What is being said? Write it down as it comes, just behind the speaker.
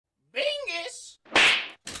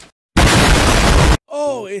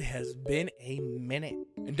it has been a minute.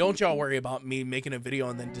 And don't y'all worry about me making a video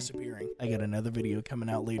and then disappearing. I got another video coming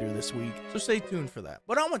out later this week, so stay tuned for that.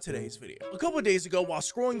 But on with today's video. A couple of days ago, while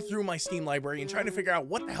scrolling through my Steam library and trying to figure out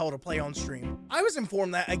what the hell to play on stream, I was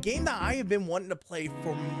informed that a game that I have been wanting to play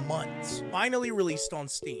for months finally released on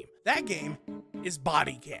Steam. That game is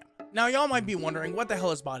Bodycam. Now, y'all might be wondering, what the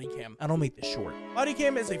hell is Bodycam? I don't make this short.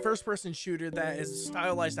 Bodycam is a first-person shooter that is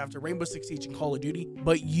stylized after Rainbow Six Siege and Call of Duty,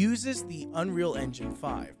 but uses the Unreal Engine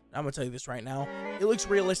 5. I'm gonna tell you this right now, it looks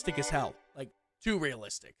realistic as hell. Like, too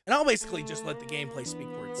realistic. And I'll basically just let the gameplay speak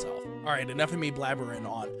for itself. Alright, enough of me blabbering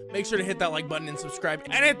on. Make sure to hit that like button and subscribe,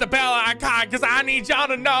 and hit the bell icon, because I need y'all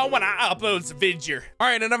to know when I upload some VIDJUR.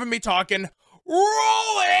 Alright, enough of me talking.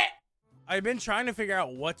 Roll it! I've been trying to figure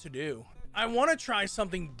out what to do. I want to try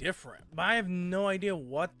something different, but I have no idea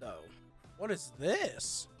what though. What is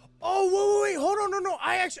this? Oh, wait, hold on, no.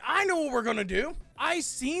 I know what we're gonna do. I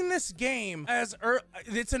seen this game as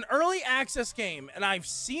it's an early access game, and I've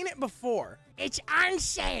seen it before. It's on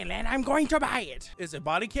sale, and I'm going to buy it. Is it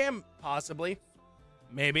Bodycam? Possibly.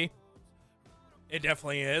 Maybe. It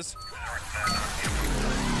definitely is.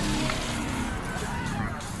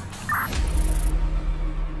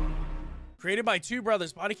 Created by two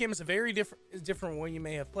brothers, Bodycam is a very different one you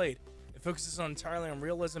may have played. It focuses entirely on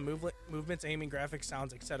realism, movements, aiming, graphics,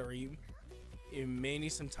 sounds, etc. You may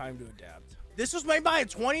need some time to adapt. This was made by a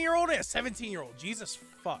 20-year-old and a 17-year-old. Jesus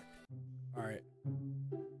fuck. All right,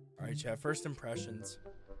 chat. First impressions.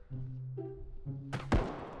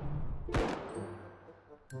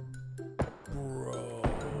 Bro.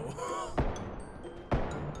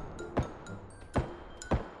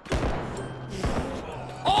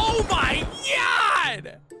 Oh my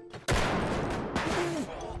god!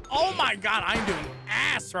 Oh my god, I'm doing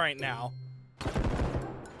ass right now.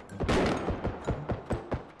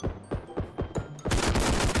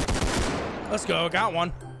 Let's go, got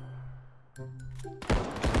one.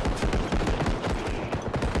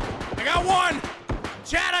 I got one!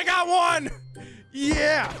 Chat, I got one!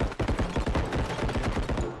 Yeah!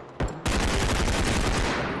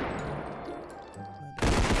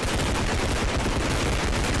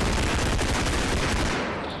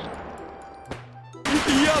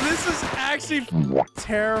 Yo, this is actually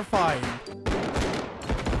terrifying.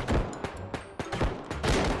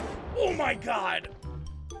 Oh my god.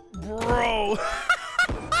 Bro.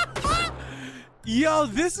 Yo,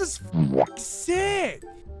 this is sick.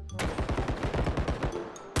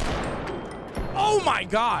 Oh my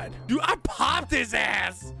god. Dude, I popped his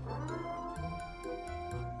ass.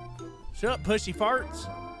 Shut up, pushy farts.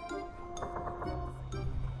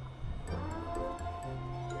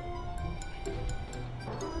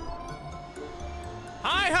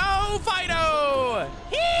 Hi-ho, Fido!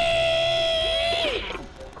 Hee!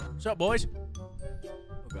 What's up, boys?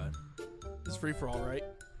 Oh, God. This is free for all, right?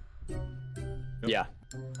 Yeah.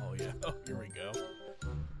 Oh, yeah. Oh, here we go.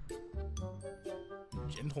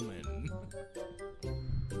 Gentlemen.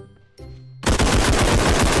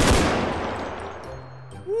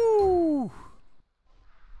 Woo!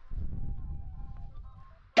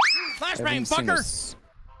 Flashbang, fucker!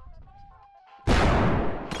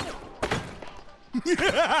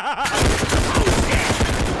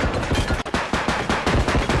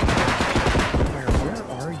 Where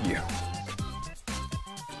are you?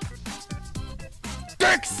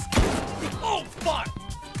 Dicks! Oh, fuck!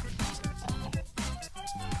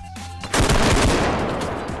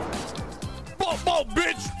 Ball,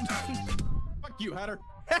 bitch! Fuck you, Hatter.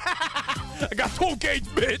 I got 12 gauge,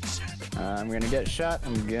 bitch! I'm gonna get shot.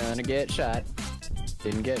 I'm gonna get shot.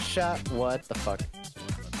 Didn't get shot. What the fuck?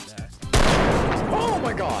 Oh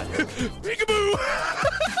my god! Peekaboo!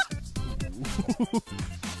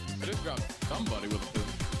 I just got somebody with a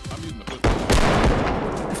pistol. I'm using the pistol.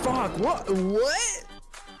 Fuck! What?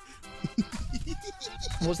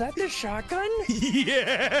 Was that the shotgun?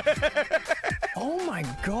 Yeah! Oh my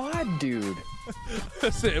god, dude!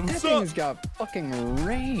 That's it. That thing's got fucking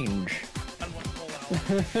range.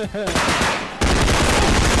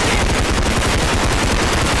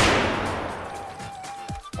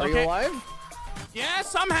 Are you alive? Yeah,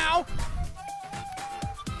 somehow.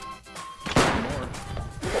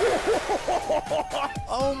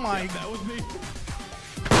 Oh my! That was me.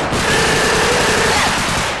 I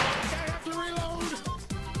have to reload.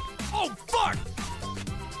 Oh fuck!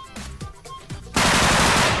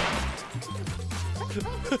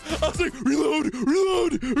 I was like, reload!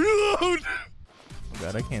 Oh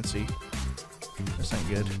god, I can't see. This ain't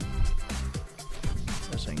good.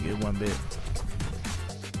 This ain't good one bit.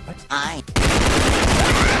 What?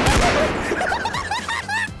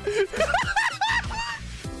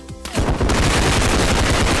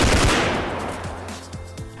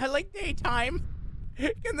 daytime?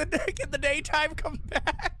 Can the daytime come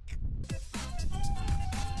back?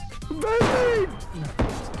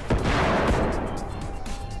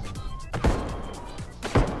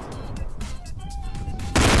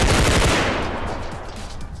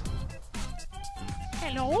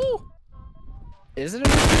 Hello? Is it a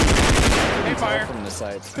mission? Hey, fire. From the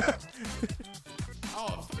sights.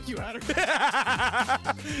 Oh, fuck you, Hatter.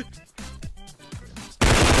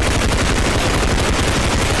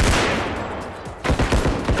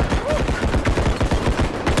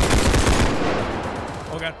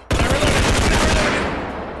 Oh god. I reloaded.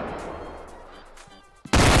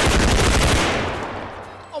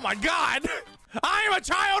 Oh my god! I am a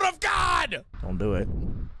child of God! Don't do it.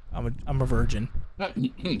 I'm a virgin.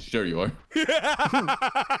 Sure you are.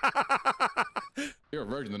 You're a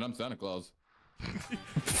virgin, then I'm Santa Claus.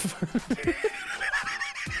 Fuck,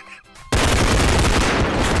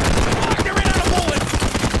 I ran out of bullets!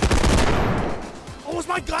 Oh, was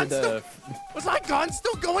my gun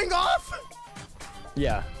still going off?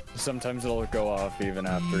 Yeah, sometimes it'll go off even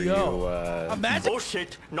after you, Imagine. Oh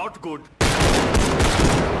shit, not good.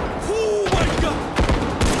 Oh my god!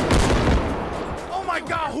 Oh my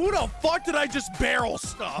god, who the fuck did I just barrel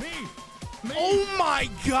stuff? Me. Oh my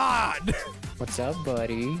god! What's up,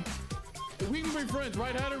 buddy? We can be friends,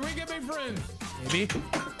 right, Hatter? We can be friends. Maybe.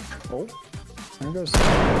 Oh, there goes.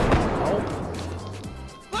 Oh,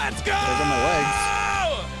 Let's go! there go my legs.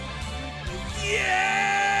 Yeah!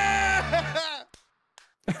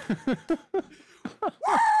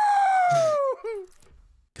 Woo!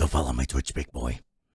 Go follow my Twitch, big boy.